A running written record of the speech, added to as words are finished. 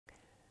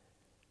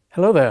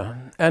Hello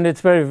there, and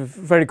it's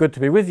very good to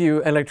be with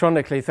you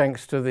electronically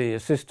thanks to the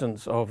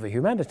assistance of the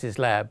Humanities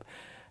Lab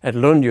at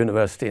Lund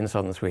University in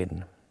southern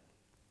Sweden.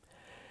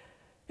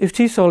 If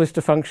TESOL is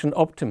to function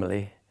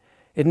optimally,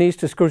 it needs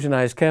to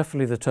scrutinize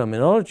carefully the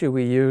terminology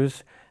we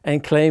use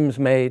and claims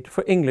made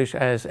for English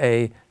as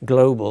a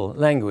global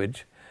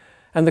language,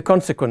 and the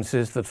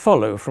consequences that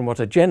follow from what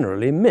are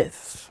generally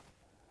myths.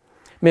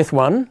 Myth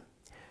 1,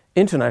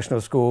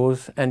 international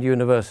schools and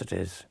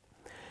universities.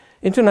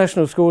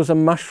 International schools are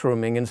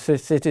mushrooming in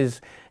cities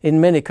in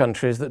many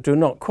countries that do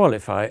not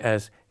qualify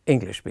as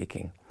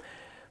English-speaking.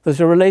 There's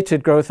a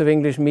related growth of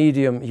English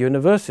medium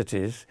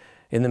universities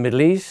in the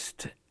Middle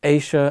East,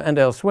 Asia and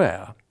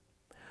elsewhere.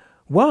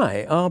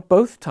 Why are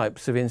both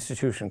types of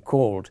institution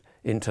called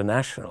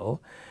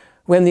international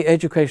when the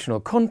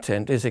educational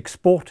content is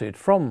exported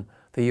from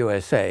the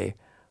USA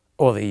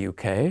or the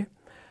UK,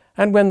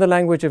 and when the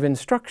language of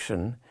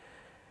instruction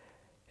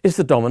is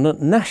the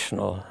dominant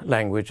national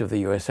language of the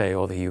USA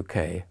or the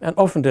UK, and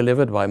often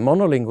delivered by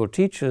monolingual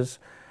teachers,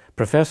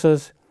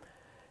 professors?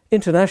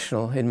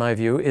 International, in my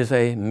view, is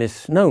a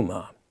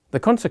misnomer.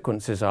 The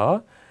consequences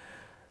are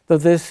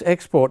that this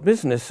export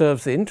business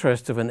serves the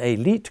interests of an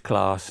elite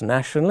class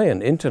nationally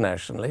and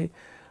internationally.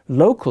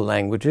 Local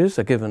languages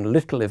are given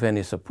little, if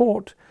any,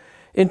 support.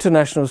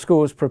 International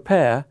schools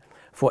prepare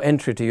for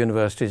entry to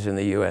universities in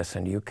the US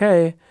and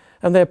UK,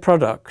 and their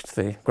product,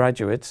 the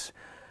graduates,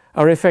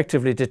 are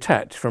effectively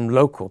detached from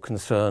local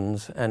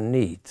concerns and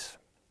needs.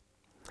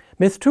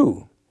 Myth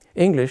 2.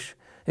 English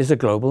is a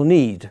global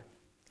need.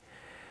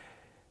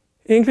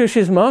 English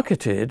is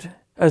marketed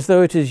as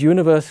though it is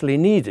universally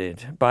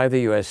needed by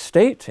the US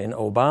state in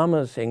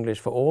Obama's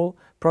English for All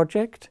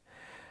project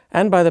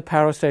and by the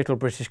parastatal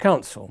British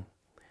Council.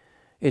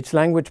 Its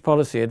language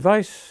policy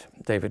advice,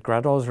 David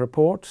Gradol's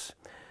reports,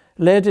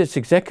 led its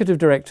executive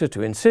director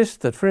to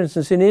insist that, for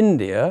instance, in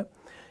India,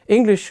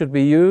 English should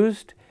be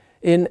used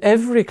in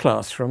every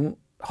classroom,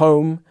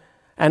 home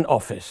and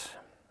office.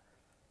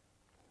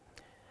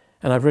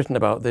 And I've written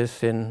about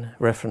this in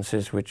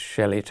references which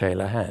Shelley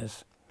Taylor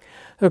has.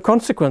 The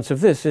consequence of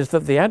this is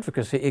that the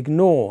advocacy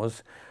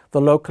ignores the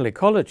local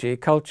ecology,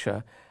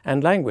 culture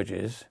and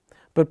languages,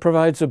 but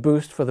provides a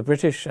boost for the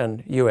British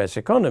and US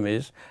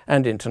economies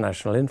and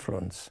international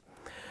influence.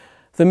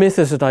 The myth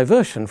is a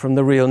diversion from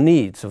the real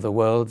needs of the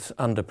world's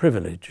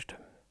underprivileged.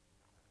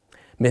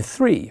 Myth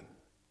 3.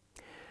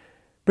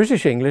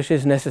 British English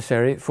is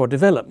necessary for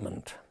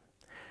development.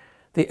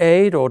 The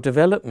aid or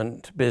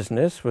development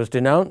business was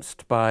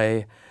denounced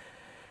by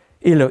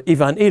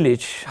Ivan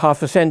Illich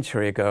half a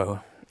century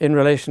ago in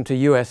relation to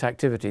US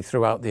activity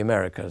throughout the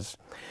Americas.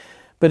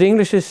 But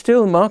English is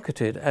still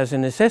marketed as a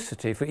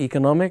necessity for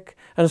economic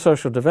and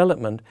social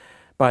development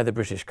by the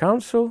British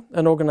Council,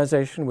 an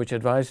organisation which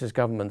advises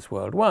governments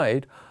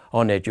worldwide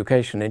on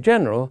education in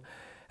general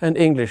and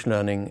English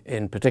learning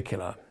in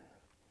particular.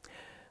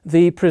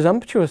 The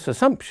presumptuous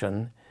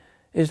assumption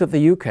is that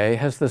the UK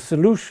has the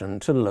solution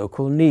to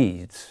local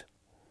needs.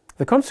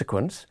 The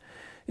consequence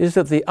is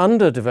that the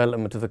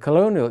underdevelopment of the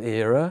colonial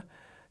era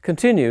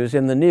continues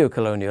in the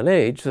neo-colonial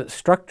age that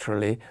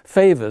structurally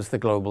favours the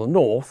global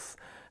north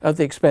at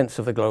the expense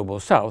of the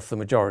global south, the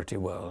majority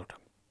world.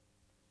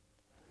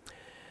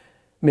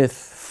 Myth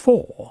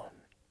 4.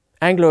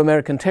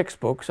 Anglo-American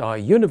textbooks are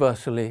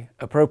universally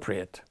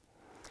appropriate.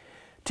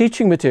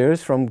 Teaching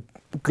materials from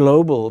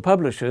global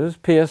publishers,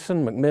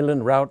 Pearson,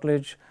 Macmillan,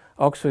 Routledge,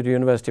 Oxford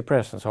University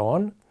Press and so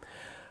on,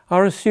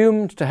 are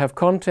assumed to have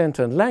content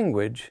and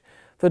language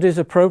that is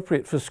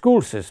appropriate for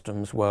school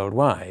systems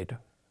worldwide.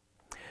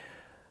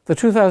 The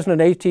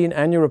 2018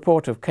 annual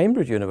report of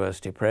Cambridge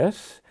University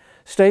Press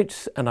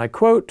states, and I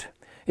quote,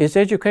 "Its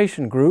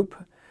education group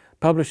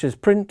publishes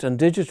print and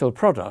digital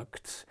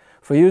products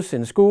for use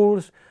in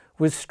schools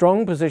with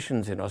strong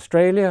positions in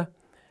Australia,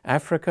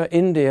 Africa,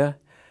 India,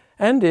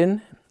 and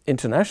in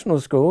international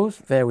schools,"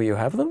 there you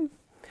have them,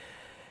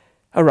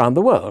 "around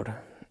the world.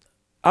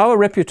 Our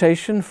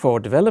reputation for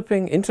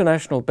developing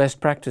international best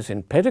practice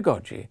in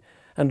pedagogy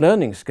and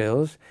learning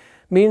skills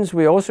means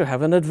we also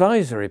have an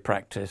advisory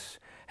practice,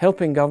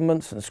 helping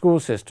governments and school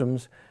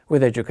systems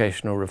with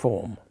educational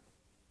reform."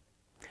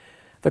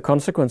 The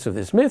consequence of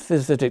this myth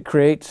is that it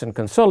creates and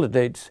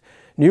consolidates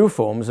new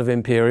forms of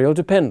imperial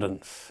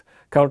dependence,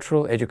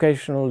 cultural,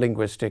 educational,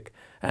 linguistic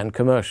and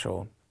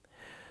commercial,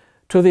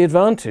 to the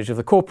advantage of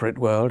the corporate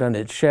world and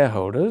its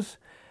shareholders,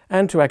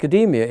 and to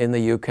academia in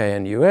the UK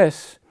and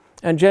US,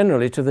 and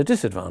generally to the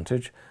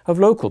disadvantage of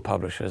local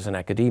publishers and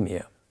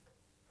academia.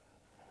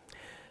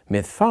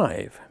 Myth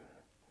 5.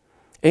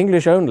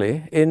 English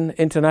only in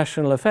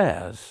international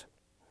affairs.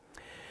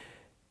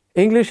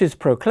 English is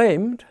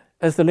proclaimed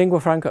as the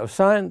lingua franca of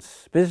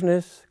science,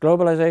 business,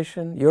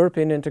 globalization,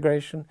 European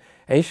integration,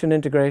 Asian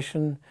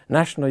integration,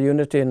 national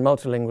unity in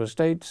multilingual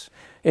states,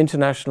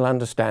 international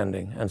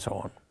understanding, and so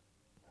on.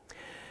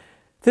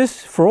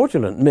 This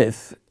fraudulent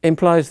myth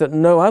implies that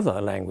no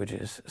other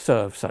languages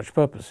serve such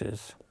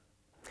purposes.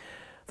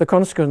 The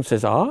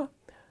consequences are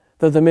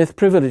that the myth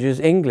privileges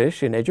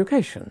English in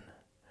education.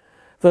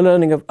 the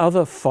learning of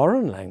other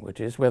foreign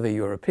languages, whether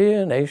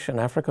European, Asian,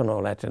 African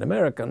or Latin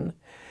American,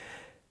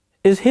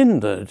 is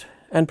hindered,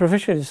 and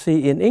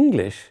proficiency in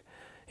English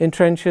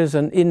entrenches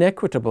an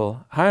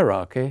inequitable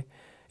hierarchy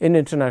in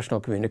international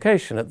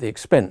communication at the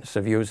expense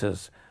of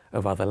users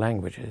of other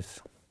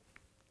languages.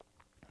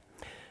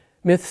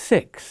 Myth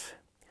 6.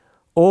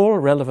 All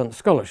relevant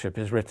scholarship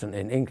is written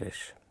in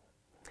English.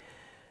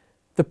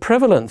 The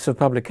prevalence of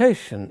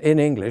publication in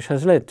English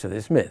has led to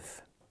this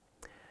myth.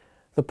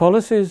 The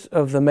policies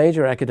of the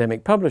major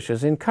academic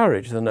publishers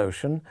encourage the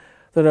notion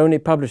that only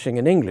publishing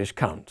in English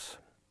counts.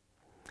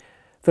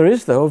 There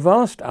is, though, a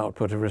vast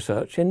output of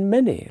research in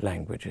many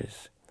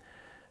languages.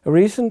 A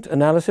recent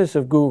analysis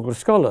of Google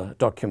Scholar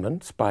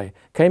documents by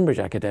Cambridge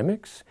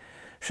academics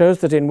shows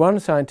that in one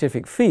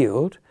scientific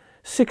field,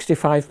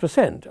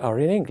 65% are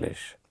in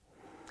English.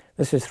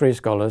 This is 3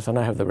 scholars, and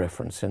I have the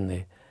reference in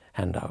the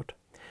handout.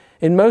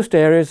 In most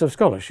areas of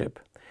scholarship,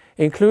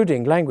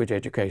 including language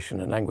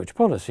education and language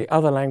policy,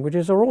 other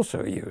languages are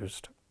also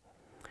used.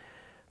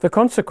 The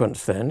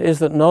consequence, then, is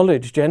that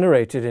knowledge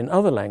generated in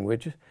other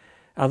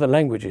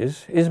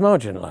languages is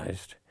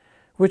marginalized,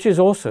 which is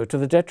also to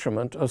the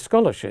detriment of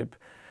scholarship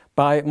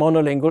by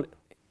monolingual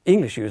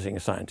English-using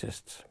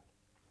scientists.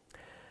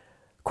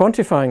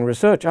 Quantifying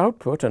research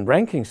output and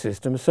ranking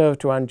systems serve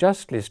to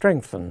unjustly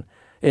strengthen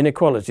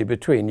inequality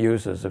between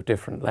users of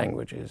different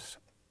languages.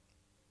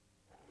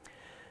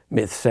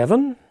 Myth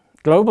 7.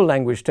 Global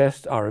language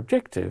tests are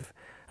objective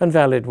and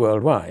valid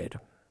worldwide.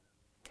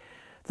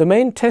 The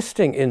main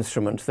testing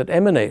instruments that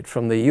emanate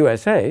from the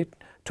USA,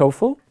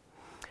 TOEFL,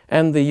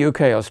 and the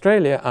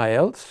UK-Australia,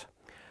 IELTS,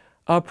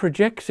 are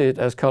projected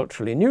as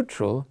culturally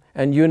neutral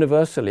and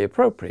universally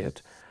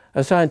appropriate,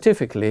 a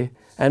scientifically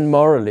and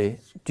morally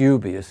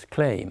dubious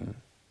claim.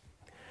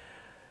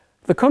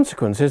 The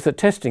consequence is that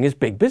testing is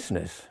big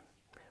business,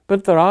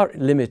 but there are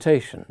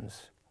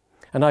limitations.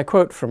 And I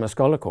quote from a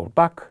scholar called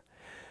Buck,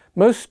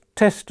 "Most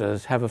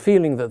testers have a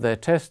feeling that their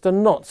tests are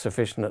not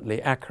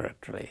sufficiently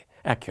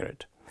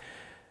accurate.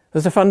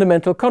 There's a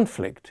fundamental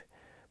conflict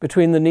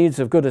between the needs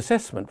of good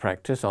assessment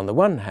practice on the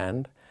one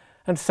hand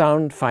and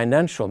sound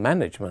financial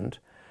management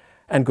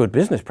and good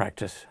business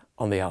practice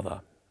on the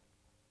other."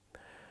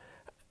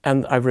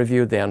 And I've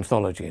reviewed the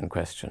anthology in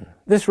question.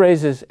 This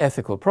raises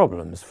ethical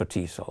problems for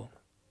TESOL.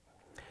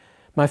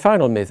 My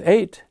final myth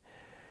 8,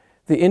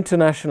 the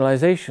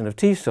internationalization of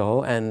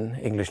TESOL and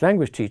English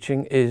language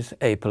teaching is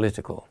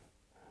apolitical.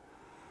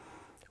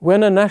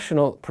 When a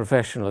national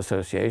professional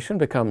association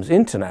becomes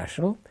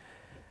international,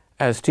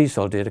 as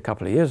TESOL did a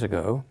couple of years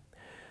ago,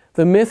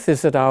 the myth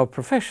is that our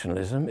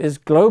professionalism is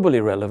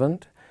globally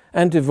relevant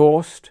and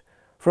divorced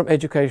from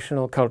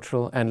educational,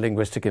 cultural and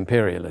linguistic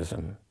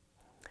imperialism.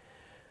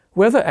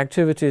 Whether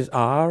activities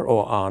are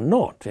or are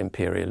not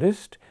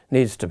imperialist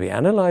needs to be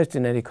analysed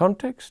in any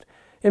context,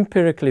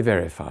 empirically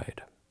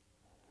verified.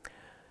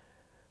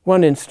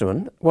 One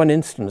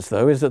instance,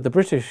 though, is that the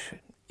British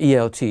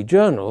ELT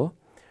Journal,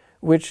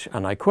 which,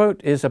 and I quote,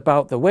 is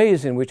about the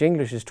ways in which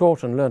English is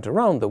taught and learnt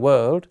around the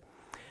world,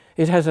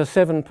 it has a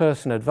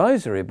 7-person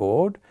advisory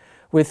board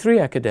with 3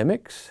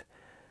 academics,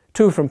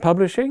 2 from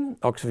publishing,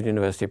 Oxford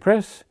University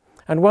Press,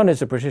 and 1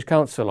 is a British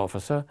Council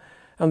officer,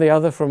 and the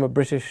other from a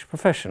British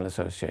Professional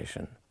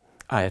Association,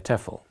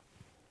 IATEFL.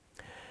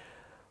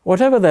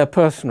 Whatever their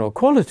personal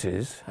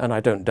qualities, and I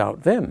don't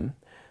doubt them,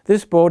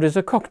 this board is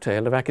a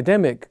cocktail of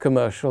academic,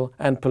 commercial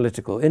and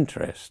political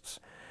interests.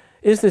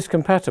 Is this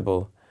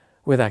compatible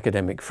with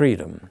academic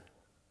freedom?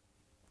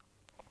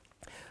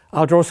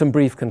 I'll draw some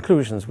brief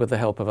conclusions with the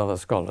help of other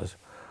scholars.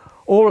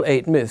 All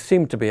 8 myths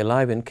seem to be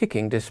alive and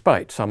kicking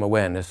despite some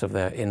awareness of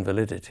their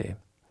invalidity.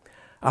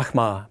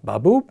 Ahmad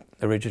Babu,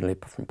 originally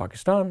from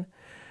Pakistan,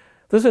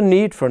 there's a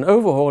need for an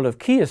overhaul of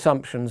key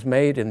assumptions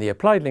made in the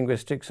applied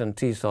linguistics and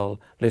TESOL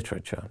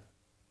literature.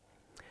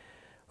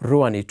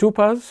 Ruani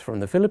Tupaz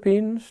from the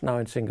Philippines, now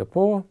in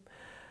Singapore,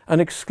 an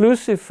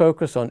exclusive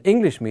focus on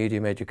English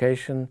medium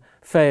education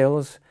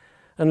fails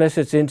unless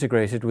it's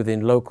integrated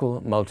within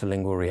local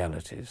multilingual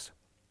realities.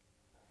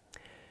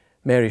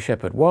 Mary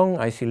Shepherd Wong,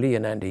 IC Lee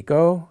and Andy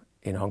Goh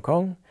in Hong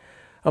Kong,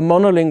 a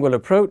monolingual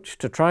approach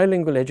to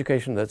trilingual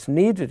education that's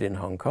needed in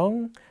Hong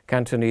Kong,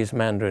 Cantonese,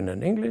 Mandarin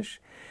and English,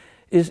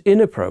 is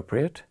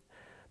inappropriate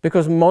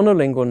because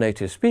monolingual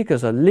native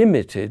speakers are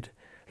limited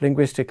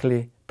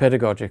linguistically,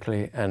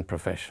 pedagogically and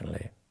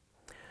professionally.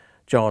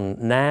 John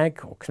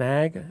Knagg, or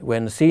Knagg,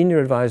 when senior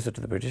advisor to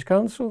the British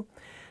Council,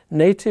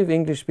 native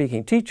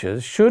English-speaking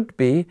teachers should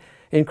be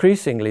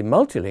increasingly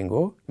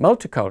multilingual,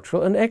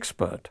 multicultural and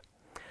expert.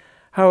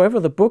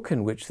 However, the book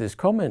in which this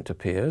comment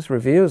appears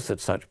reveals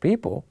that such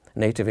people,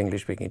 native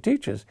English-speaking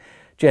teachers,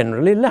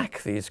 generally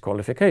lack these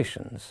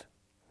qualifications.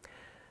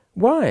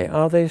 Why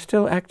are they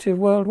still active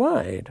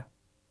worldwide?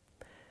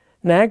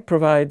 Knagg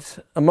provides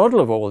a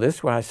model of all this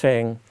by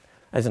saying,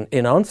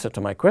 in answer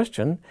to my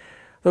question,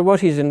 that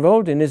what he's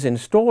involved in is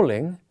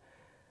installing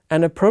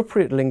an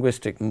appropriate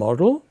linguistic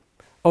model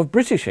of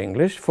British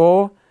English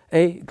for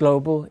a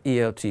global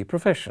ELT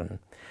profession,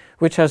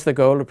 which has the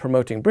goal of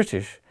promoting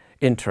British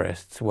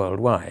interests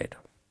worldwide.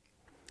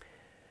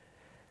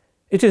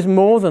 It is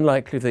more than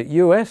likely that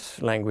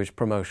US language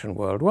promotion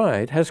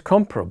worldwide has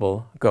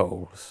comparable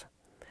goals.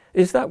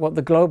 Is that what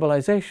the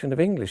globalization of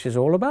English is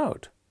all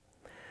about?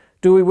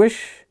 Do we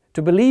wish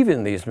to believe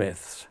in these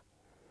myths?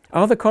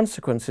 Are the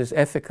consequences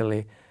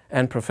ethically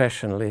and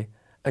professionally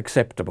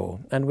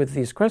acceptable? And with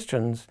these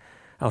questions,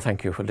 I'll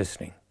thank you for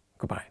listening.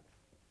 Goodbye.